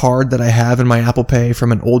card that I have in my Apple Pay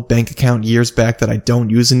from an old bank account years back that I don't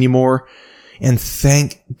use anymore. And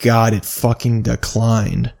thank God it fucking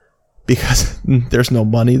declined, because there's no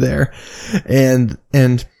money there. And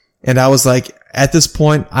I was like, at this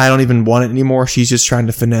point, I don't even want it anymore. She's just trying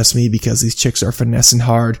to finesse me because these chicks are finessing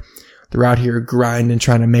hard. They're out here grinding,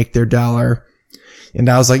 trying to make their dollar. And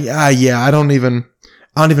I was like, yeah, I don't even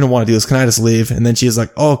want to do this. Can I just leave? And then she's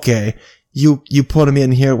like, okay, you put me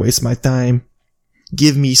in here, waste my time.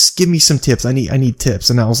 Give me some tips. I need tips.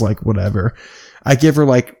 And I was like, whatever. I give her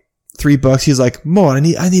like $3. He's like, more. I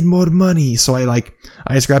need more money. So I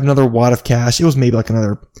just grabbed another wad of cash. It was maybe like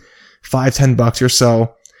another $5-10 or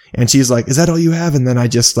so. And she's like, is that all you have? And then I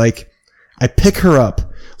just like, I pick her up,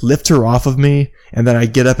 lift her off of me, and then I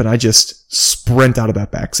get up and I just sprint out of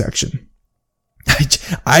that back section.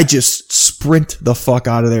 I just sprint the fuck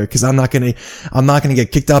out of there because I'm not gonna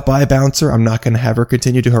get kicked out by a bouncer. I'm not gonna have her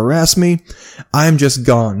continue to harass me. I'm just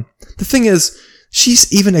gone. The thing is, she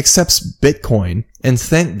even accepts Bitcoin, and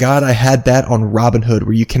thank God I had that on Robinhood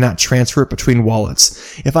where you cannot transfer it between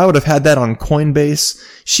wallets. If I would have had that on Coinbase,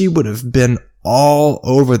 she would have been all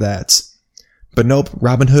over that. But nope,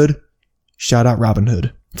 Robinhood, shout out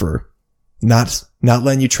Robinhood for not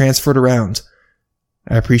letting you transfer it around.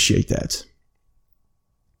 I appreciate that.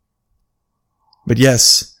 But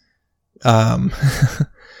yes, so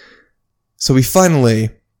we finally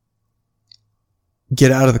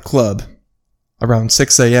get out of the club around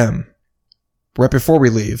 6 a.m. right before we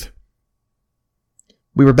leave.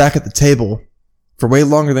 We were back at the table for way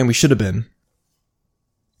longer than we should have been.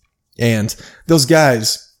 And those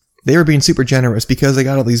guys, they were being super generous because they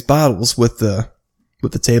got all these bottles with the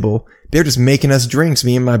table. They're just making us drinks,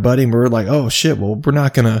 me and my buddy, and we were like, oh shit, well, we're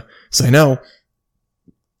not gonna say no.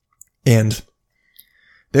 And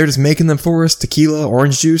they're just making them for us. Tequila,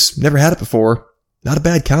 orange juice. Never had it before. Not a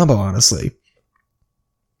bad combo, honestly.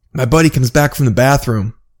 My buddy comes back from the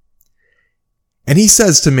bathroom, and he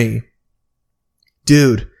says to me,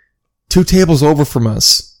 dude, 2 tables over from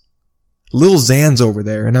us, Lil Xan's over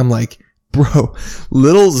there. And I'm like, bro,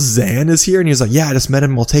 Lil Xan is here? And he was like, yeah, I just met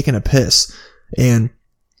him while taking a piss. And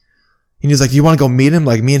he was like, do you want to go meet him?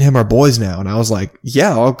 Like, me and him are boys now. And I was like,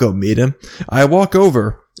 yeah, I'll go meet him. I walk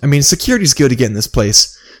over. I mean, security's good to get in this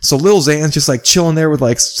place. So Lil Xan's just like chilling there with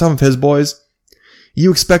like some of his boys. You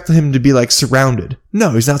expect him to be like surrounded.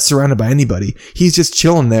 No, he's not surrounded by anybody. He's just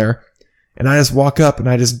chilling there. And I just walk up and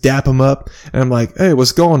I just dap him up. And I'm like, hey,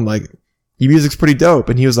 what's going? Like, your music's pretty dope.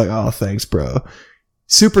 And he was like, oh, thanks, bro.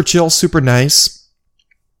 Super chill, super nice.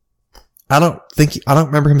 I don't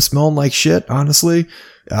remember him smelling like shit, honestly.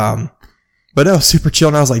 But no, super chill.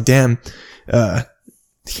 And I was like, damn,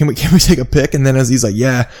 can we take a pic? And then as he's like,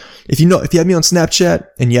 yeah, if you have me on Snapchat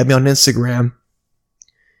and you have me on Instagram,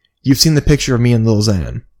 you've seen the picture of me and Lil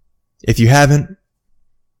Xan. If you haven't,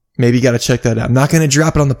 maybe you gotta check that out. I'm not gonna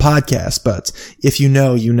drop it on the podcast, but if you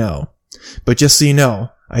know, you know. But just so you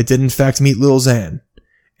know, I did in fact meet Lil Xan,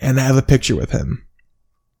 and I have a picture with him.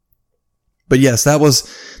 But yes, that was,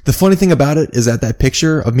 the funny thing about it is that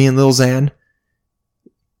picture of me and Lil Xan,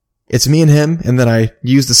 it's me and him, and then I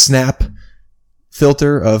use the snap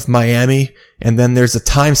filter of Miami, and then there's a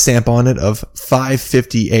timestamp on it of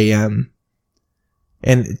 5:50 a.m.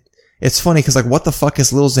 And it's funny because, like, what the fuck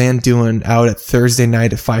is Lil Xan doing out at Thursday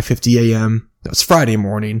night at 5:50 a.m.? It was Friday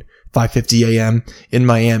morning, 5:50 a.m. in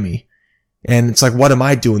Miami. And it's like, what am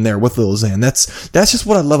I doing there with Lil Xan? That's just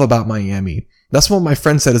what I love about Miami. That's what my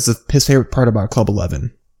friend said is his favorite part about Club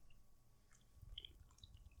 11.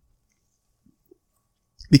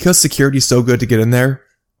 Because security's so good to get in there,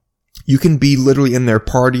 you can be literally in there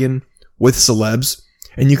partying with celebs,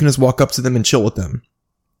 and you can just walk up to them and chill with them.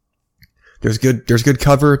 There's good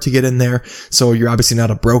cover to get in there, so you're obviously not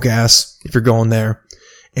a broke ass if you're going there.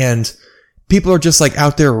 And people are just like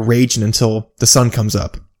out there raging until the sun comes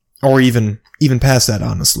up. Or even past that,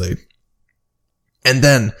 honestly. And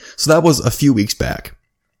then, so that was a few weeks back.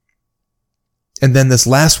 And then this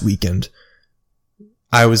last weekend,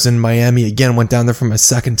 I was in Miami again, went down there for my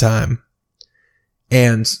second time.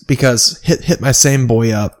 And because hit my same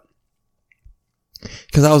boy up.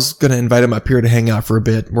 Because I was going to invite him up here to hang out for a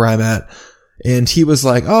bit where I'm at. And he was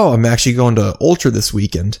like, oh, I'm actually going to Ultra this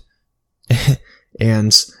weekend.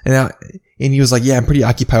 and he was like, yeah, I'm pretty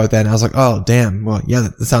occupied with that. And I was like, oh, damn. Well, yeah,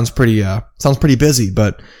 that sounds pretty busy,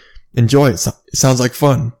 but enjoy it. It sounds like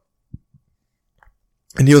fun.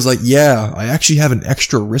 And he was like, yeah, I actually have an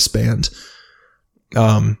extra wristband,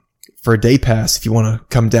 for a day pass if you want to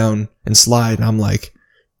come down and slide. And I'm like,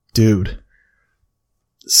 dude,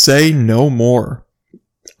 say no more.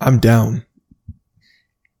 I'm down.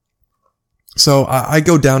 So I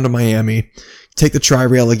go down to Miami, take the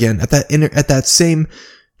Tri-Rail again at that same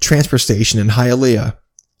transfer station in Hialeah.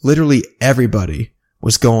 Literally everybody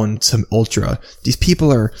was going to Ultra.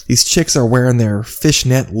 These chicks are wearing their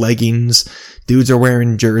fishnet leggings. Dudes are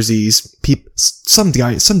wearing jerseys. Some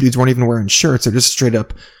dudes weren't even wearing shirts. They're just straight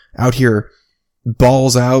up out here,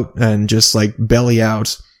 balls out and just like belly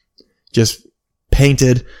out, just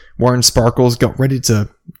painted, wearing sparkles, ready to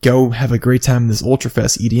go have a great time in this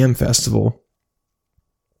Ultrafest EDM festival.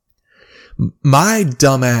 My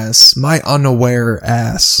dumbass, my unaware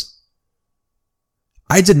ass,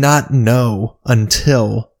 I did not know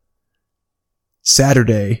until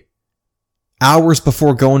Saturday, hours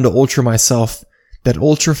before going to Ultra myself, that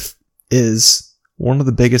Ultra is one of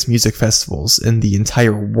the biggest music festivals in the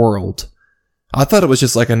entire world. I thought it was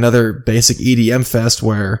just like another basic EDM fest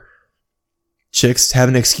where chicks have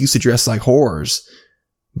an excuse to dress like whores.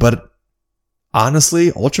 But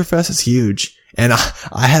honestly, Ultrafest is huge. And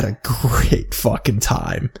I had a great fucking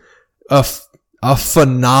time. A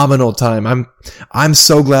phenomenal time. I'm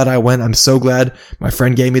so glad I went. I'm so glad my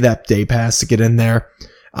friend gave me that day pass to get in there.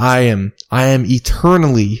 I am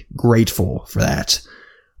eternally grateful for that.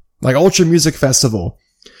 Like Ultra Music Festival.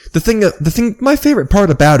 My favorite part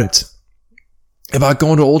about it, about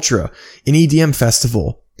going to Ultra, an EDM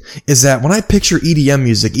festival, is that when I picture EDM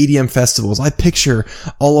music, EDM festivals, I picture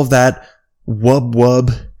all of that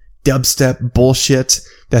wub dubstep bullshit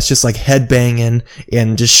that's just like headbanging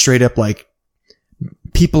and just straight up like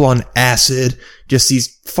people on acid, just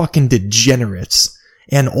these fucking degenerates.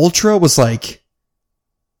 And Ultra was like,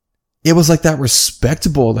 it was like that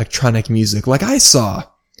respectable electronic music. Like I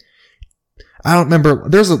don't remember,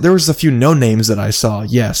 there was a few no names that I saw,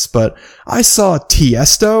 yes, but I saw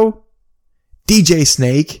Tiesto, DJ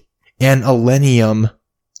Snake, and Illenium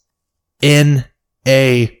in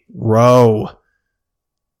a row.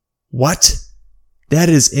 What? That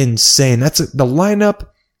is insane. The lineup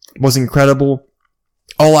was incredible.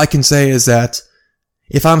 All I can say is that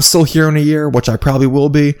if I'm still here in a year, which I probably will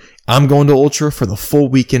be, I'm going to Ultra for the full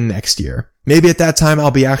weekend next year. Maybe at that time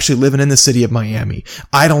I'll be actually living in the city of Miami.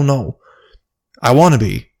 I don't know. I want to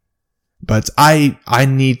be, but I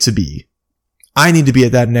need to be. I need to be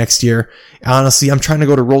at that next year. Honestly, I'm trying to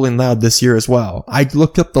go to Rolling Loud this year as well. I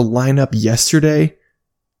looked up the lineup yesterday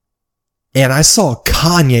and I saw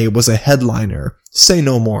Kanye was a headliner. Say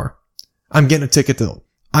no more. I'm getting a ticket though.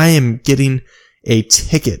 I am getting a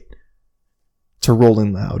ticket to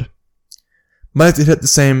Rolling Loud. Might have to hit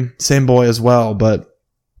the same boy as well, but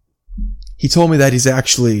he told me that he's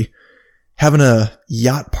actually having a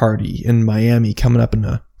yacht party in Miami coming up in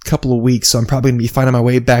a couple of weeks, so I'm probably going to be finding my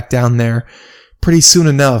way back down there pretty soon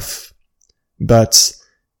enough. But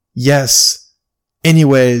yes,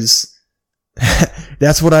 anyways,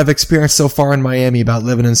 that's what I've experienced so far in Miami about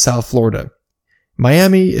living in South Florida.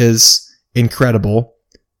 Miami is incredible.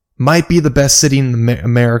 Might be the best city in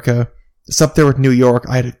America. It's up there with New York.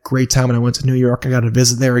 I had a great time when I went to New York. I got to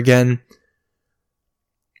visit there again.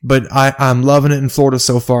 But I'm loving it in Florida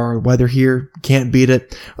so far. Weather here, can't beat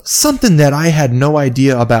it. Something that I had no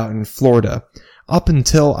idea about in Florida up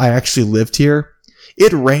until I actually lived here.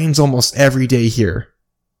 It rains almost every day here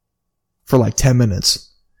for like 10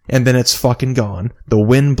 minutes. And then it's fucking gone. The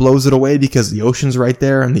wind blows it away because the ocean's right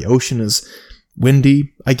there and the ocean is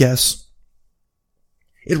windy, I guess.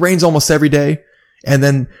 It rains almost every day. And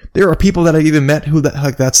then there are people that I've even met who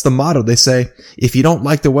that's the motto. They say, if you don't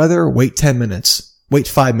like the weather, wait 10 minutes. Wait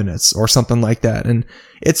 5 minutes or something like that. And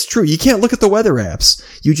it's true. You can't look at the weather apps.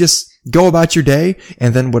 You just go about your day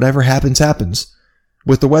and then whatever happens, happens.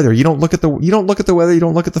 With the weather, you don't look at the weather, you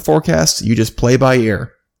don't look at the forecast, you just play by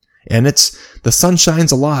ear. And the sun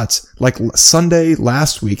shines a lot. Like Sunday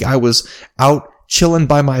last week, I was out chilling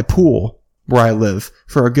by my pool where I live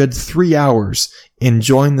for a good 3 hours,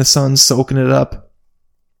 enjoying the sun, soaking it up,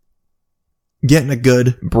 getting a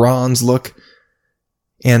good bronze look.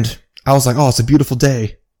 And I was like, oh, it's a beautiful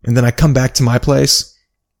day. And then I come back to my place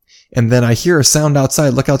and then I hear a sound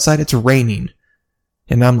outside. Look outside. It's raining.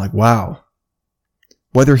 And I'm like, wow,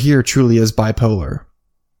 weather here truly is bipolar,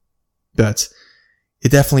 but it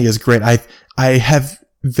definitely is great. I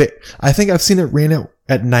think I've seen it rain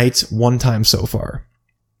at night one time so far.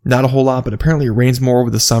 Not a whole lot, but apparently it rains more over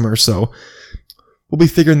the summer. So we'll be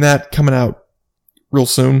figuring that coming out real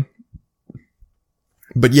soon.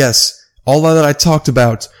 But yes, all that I talked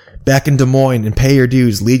about back in Des Moines and Pay Your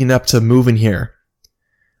Dues leading up to moving here,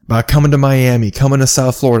 about coming to Miami, coming to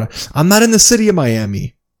South Florida. I'm not in the city of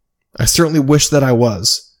Miami. I certainly wish that I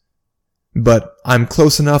was, but I'm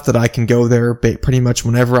close enough that I can go there pretty much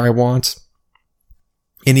whenever I want,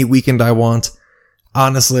 any weekend I want,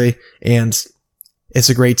 honestly, and it's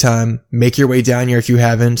a great time. Make your way down here if you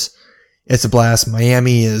haven't. It's a blast.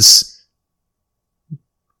 Miami is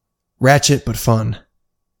ratchet but fun.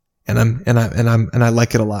 And I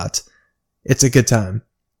like it a lot. It's a good time.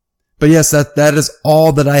 But yes, that is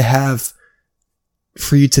all that I have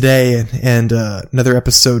for you today. And another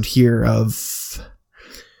episode here of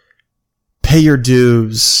Pay Your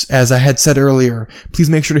Dues. As I had said earlier, please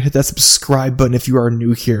make sure to hit that subscribe button if you are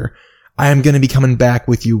new here. I am going to be coming back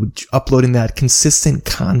with you, uploading that consistent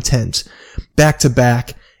content back to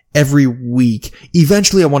back every week.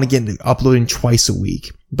 Eventually, I want to get into uploading twice a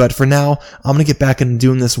week. But for now, I'm going to get back into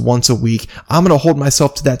doing this once a week. I'm going to hold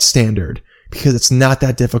myself to that standard because it's not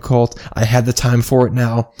that difficult. I have the time for it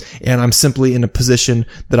now, and I'm simply in a position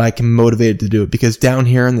that I can motivate to do it because down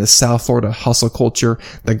here in the South Florida hustle culture,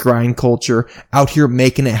 the grind culture, out here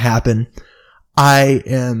making it happen, I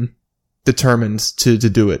am determined to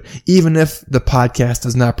do it. Even if the podcast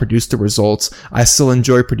does not produce the results, I still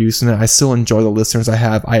enjoy producing it. I still enjoy the listeners I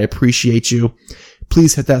have. I appreciate you.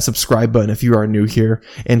 Please hit that subscribe button if you are new here.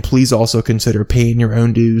 And please also consider paying your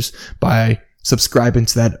own dues by subscribing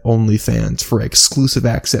to that OnlyFans for exclusive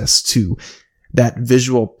access to that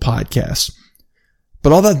visual podcast.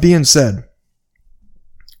 But all that being said,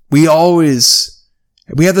 we have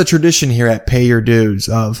the tradition here at Pay Your Dues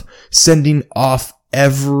of sending off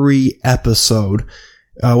every episode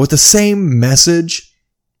with the same message.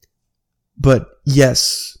 But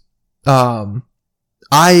yes,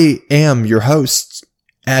 I am your host,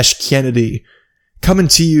 Ash Kennedy, coming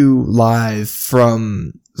to you live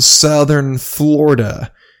from southern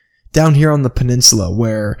Florida, down here on the peninsula,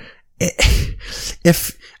 where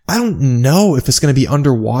I don't know if it's going to be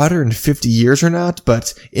underwater in 50 years or not,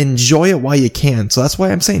 but enjoy it while you can. So that's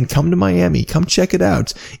why I'm saying come to Miami, come check it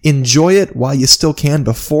out. Enjoy it while you still can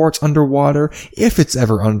before it's underwater, if it's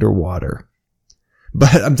ever underwater.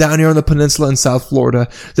 But I'm down here on the peninsula in South Florida.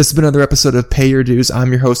 This has been another episode of Pay Your Dues.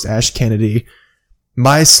 I'm your host, Ash Kennedy.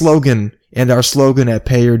 My slogan and our slogan at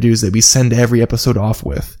Pay Your Dues that we send every episode off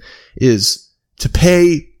with is to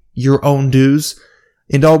pay your own dues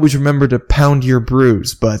and always remember to pound your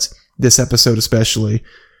brews. But this episode especially,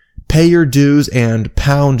 pay your dues and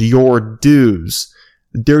pound your dues.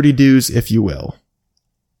 Dirty dues, if you will.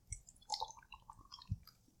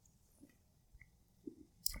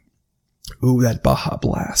 Ooh, that Baja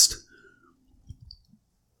Blast.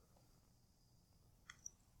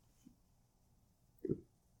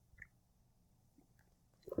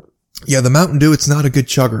 Yeah, the Mountain Dew, it's not a good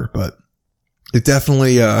chugger, but it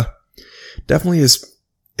definitely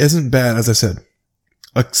isn't bad, as I said.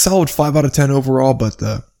 A solid 5 out of 10 overall, but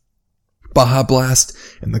the Baja Blast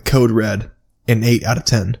and the Code Red, an 8 out of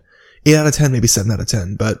 10. 8 out of 10, maybe 7 out of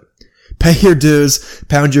 10, but pay your dues,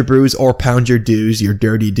 pound your brews, or pound your dues, your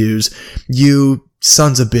dirty dues. You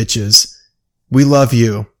sons of bitches. We love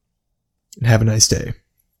you. And have a nice day.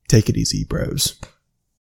 Take it easy, bros.